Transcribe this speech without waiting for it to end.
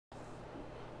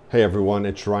Hey everyone,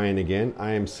 it's Ryan again.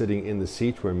 I am sitting in the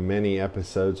seat where many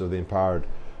episodes of the Empowered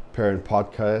Parent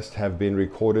Podcast have been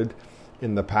recorded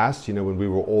in the past. You know, when we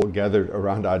were all gathered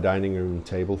around our dining room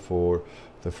table for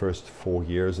the first 4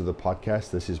 years of the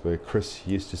podcast, this is where Chris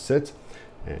used to sit,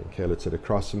 and Kayla would sit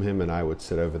across from him, and I would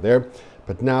sit over there.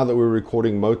 But now that we're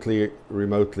recording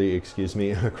remotely,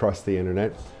 across the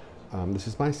internet, this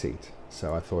is my seat.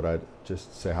 So I thought I'd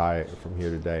just say hi from here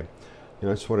today. You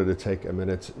know, I just wanted to take a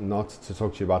minute not to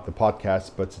talk to you about the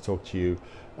podcast, but to talk to you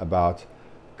about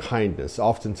kindness.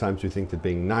 Oftentimes we think that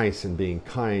being nice and being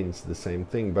kind is the same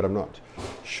thing, but I'm not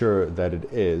sure that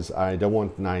it is. I don't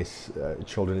want nice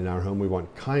children in our home. We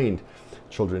want kind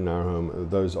children in our home.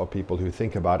 Those are people who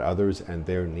think about others and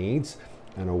their needs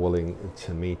and are willing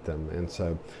to meet them. And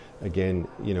so, again,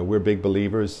 you know, we're big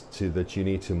believers that you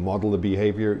need to model the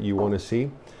behavior you want to see.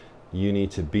 You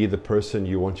need to be the person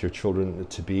you want your children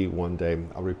to be one day.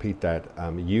 I'll repeat that.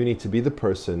 You need to be the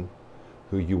person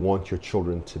who you want your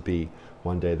children to be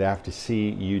one day. They have to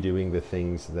see you doing the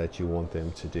things that you want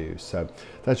them to do. So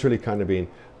that's really kind of been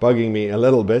bugging me a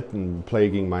little bit and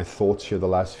plaguing my thoughts here the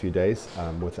last few days.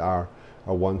 With our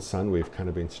one son, we've kind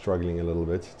of been struggling a little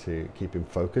bit to keep him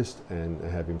focused and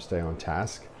have him stay on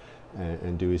task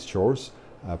and do his chores.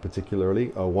 Particularly,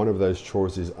 one of those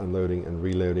chores is unloading and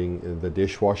reloading the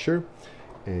dishwasher,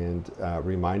 and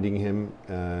reminding him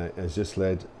has just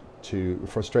led to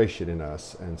frustration in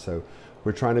us. And so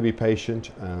we're trying to be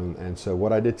patient, and so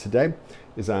what I did today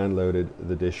is I unloaded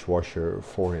the dishwasher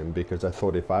for him, because I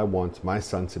thought if I want my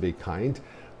son to be kind,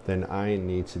 then I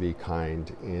need to be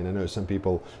kind. And I know some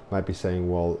people might be saying,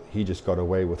 well, he just got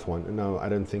away with one. No, I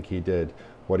don't think he did.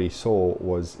 What he saw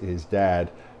was his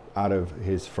dad, out of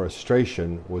his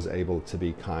frustration, was able to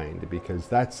be kind, because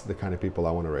that's the kind of people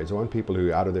I want to raise. I want people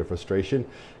who, out of their frustration,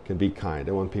 can be kind.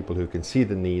 I want people who can see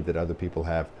the need that other people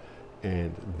have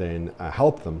and then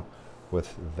help them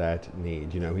with that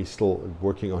need. You know, he's still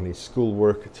working on his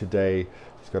schoolwork today.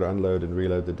 He's got to unload and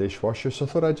reload the dishwasher, so I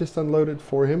thought I'd just unload it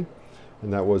for him.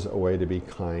 And that was a way to be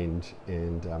kind.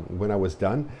 And when I was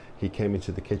done, he came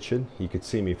into the kitchen. He could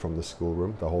see me from the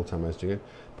schoolroom the whole time I was doing it.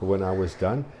 But when I was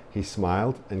done, he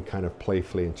smiled and kind of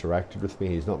playfully interacted with me.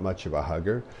 He's not much of a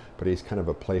hugger, but he's kind of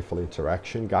a playful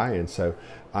interaction guy. And so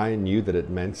I knew that it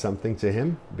meant something to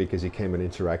him, because he came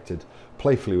and interacted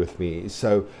playfully with me.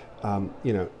 So,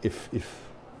 you know, if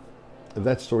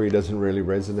that story doesn't really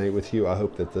resonate with you, I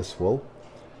hope that this will.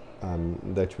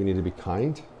 That we need to be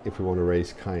kind if we want to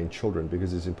raise kind children,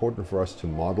 because it's important for us to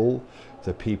model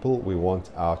the people we want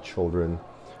our children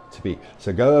to be.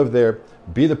 So go over there,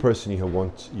 be the person you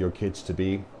want your kids to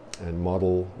be, and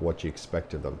model what you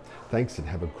expect of them. Thanks, and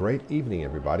have a great evening,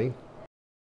 everybody.